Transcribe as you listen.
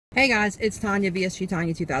Hey guys, it's Tanya, VSG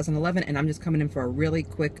Tanya 2011, and I'm just coming in for a really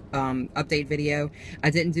quick update video. I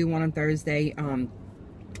didn't do one on Thursday.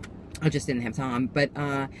 I just didn't have time, but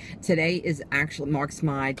today is actually marks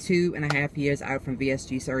my 2.5 years out from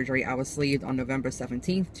VSG surgery. I was sleeved on November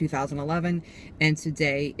 17th, 2011, and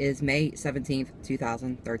today is May 17th,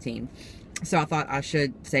 2013. So I thought I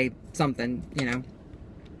should say something,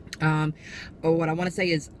 what I want to say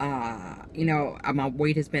is, my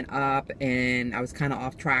weight has been up, and I was kind of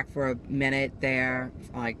off track for a minute there,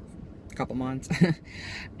 like a couple months.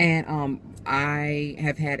 And I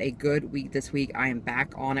have had a good week this week. I am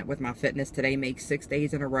back on it with my fitness. Today makes 6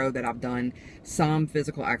 days in a row that I've done some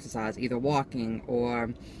physical exercise, either walking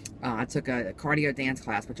or I took a cardio dance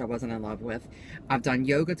class, which I wasn't in love with. I've done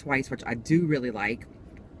yoga twice, which I do really like.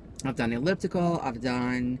 I've done elliptical. I've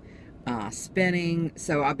done spinning.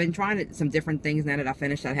 So I've been trying some different things now that I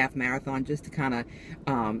finished that half marathon, just to kind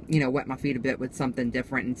of wet my feet a bit with something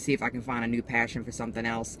different and see if I can find a new passion for something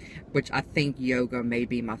else, which I think yoga may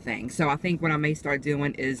be my thing. So I think what I may start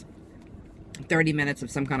doing is 30 minutes of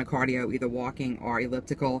some kind of cardio, either walking or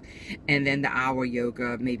elliptical, and then the hour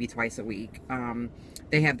yoga maybe twice a week.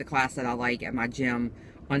 They have the class that I like at my gym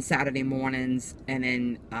on Saturday mornings, and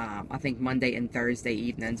then I think Monday and Thursday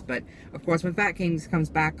evenings. But of course, when Fat Kings comes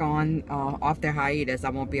back on off their hiatus,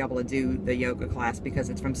 I won't be able to do the yoga class because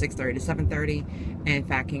it's from 6:30 to 7:30, and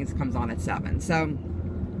Fat Kings comes on at 7. So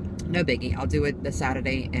no biggie. I'll do it the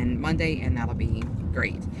Saturday and Monday, and that'll be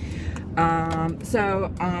great.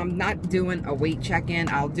 So I'm not doing a weight check-in.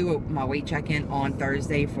 I'll do my weight check-in on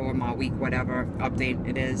Thursday for my week whatever update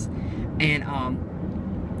it is, and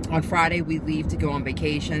on Friday, we leave to go on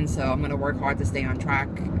vacation, so I'm going to work hard to stay on track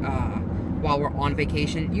while we're on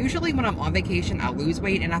vacation. Usually when I'm on vacation, I lose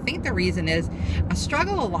weight, and I think the reason is I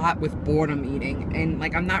struggle a lot with boredom eating. And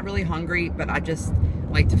like, I'm not really hungry, but I just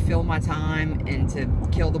like to fill my time, and to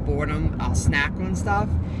kill the boredom, I'll snack on stuff.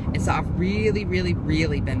 And so I've really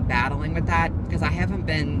been battling with that, because I haven't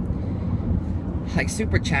been like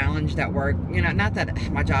super challenged at work. Not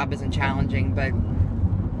that my job isn't challenging, but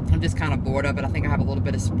I'm just kind of bored of it. I think I have a little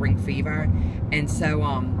bit of spring fever, and so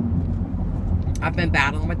I've been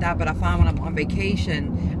battling with that. But I find when I'm on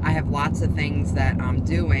vacation, I have lots of things that I'm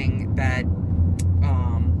doing that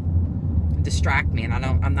distract me, and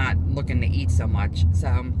I'm not looking to eat so much.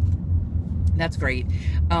 So that's great.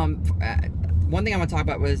 One thing I want to talk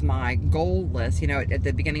about was my goal list. At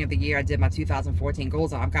the beginning of the year, I did my 2014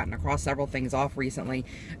 goals, and I've gotten across several things off recently.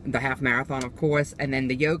 The half marathon, of course, and then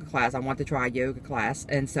the yoga class. I want to try a yoga class,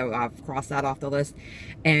 and so I've crossed that off the list.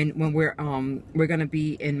 And when we're going to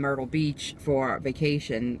be in Myrtle Beach for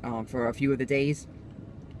vacation for a few of the days.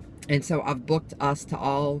 And so I've booked us to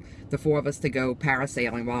all, the 4 of us, to go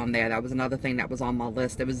parasailing while I'm there. That was another thing that was on my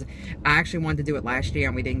list. I actually wanted to do it last year,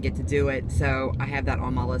 and we didn't get to do it. So I have that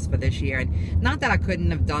on my list for this year. And not that I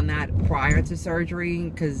couldn't have done that prior to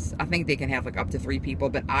surgery, because I think they can have like up to 3 people,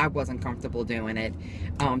 but I wasn't comfortable doing it.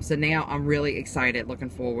 So now I'm really excited, looking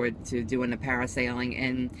forward to doing the parasailing.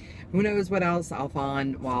 And who knows what else I'll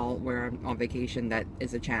find while we're on vacation that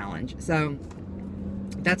is a challenge. So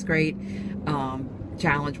that's great.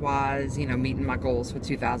 Challenge-wise, meeting my goals for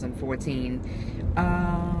 2014.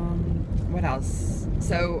 What else?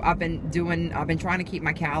 So I've been trying to keep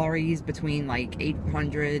my calories between like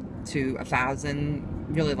 800 to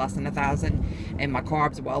 1,000, really less than 1,000, and my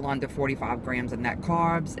carbs well under 45 grams of net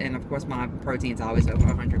carbs, and of course my protein's always over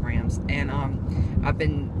 100 grams. And I've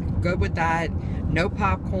been good with that. No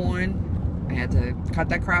popcorn. I had to cut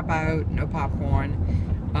that crap out. No popcorn.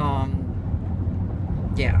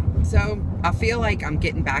 Yeah, so I feel like I'm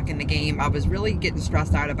getting back in the game. I was really getting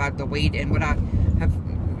stressed out about the weight, and what I have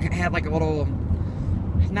had like a little,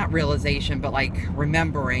 not realization, but like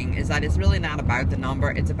remembering, is that it's really not about the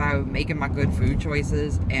number. It's about making my good food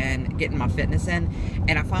choices and getting my fitness in.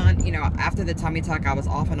 And I find, after the tummy tuck, I was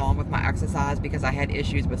off and on with my exercise because I had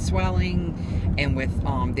issues with swelling and with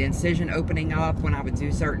the incision opening up when I would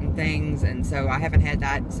do certain things. And so I haven't had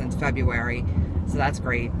that since February, so that's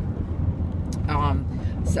great.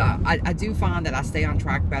 So I do find that I stay on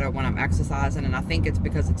track better when I'm exercising, and I think it's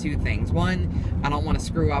because of 2 things. One, I don't want to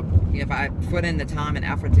screw up. If I put in the time and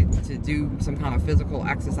effort to do some kind of physical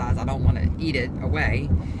exercise, I don't want to eat it away.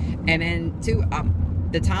 And then 2,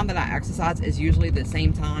 the time that I exercise is usually the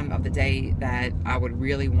same time of the day that I would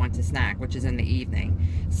really want to snack, which is in the evening.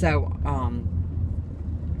 So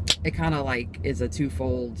it kind of like is a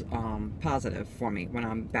twofold positive for me when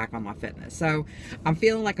I'm back on my fitness. So I'm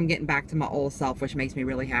feeling like I'm getting back to my old self, which makes me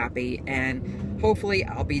really happy, and hopefully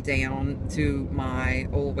I'll be down to my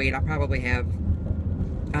old weight. I probably have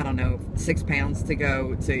I don't know, 6 pounds to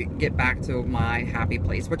go to get back to my happy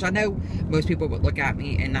place, which I know most people would look at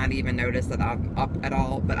me and not even notice that I'm up at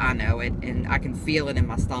all, but I know it, and I can feel it in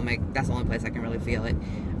my stomach. That's the only place I can really feel it.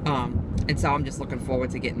 And so I'm just looking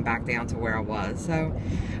forward to getting back down to where I was. So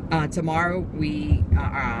tomorrow we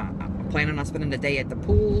are planning on spending the day at the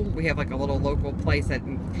pool. We have like a little local place that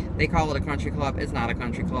they call it a country club. It's not a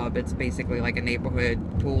country club. It's basically like a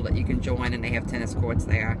neighborhood pool that you can join, and they have tennis courts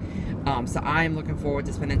there. So I'm looking forward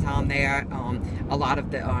to spending time there. A lot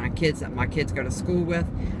of the kids that my kids go to school with,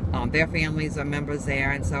 their families are members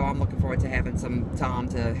there, and so I'm looking forward to having some time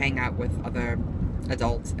to hang out with other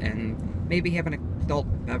adults and maybe have an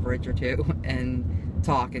adult beverage or two and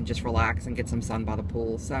talk and just relax and get some sun by the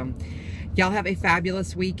pool. So y'all have a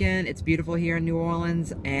fabulous weekend. It's beautiful here in New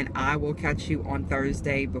Orleans, and I will catch you on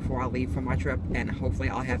Thursday before I leave for my trip, and hopefully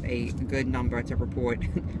I'll have a good number to report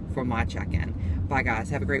for my check-in. Bye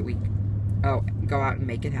guys, have a great week. Oh, go out and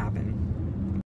make it happen.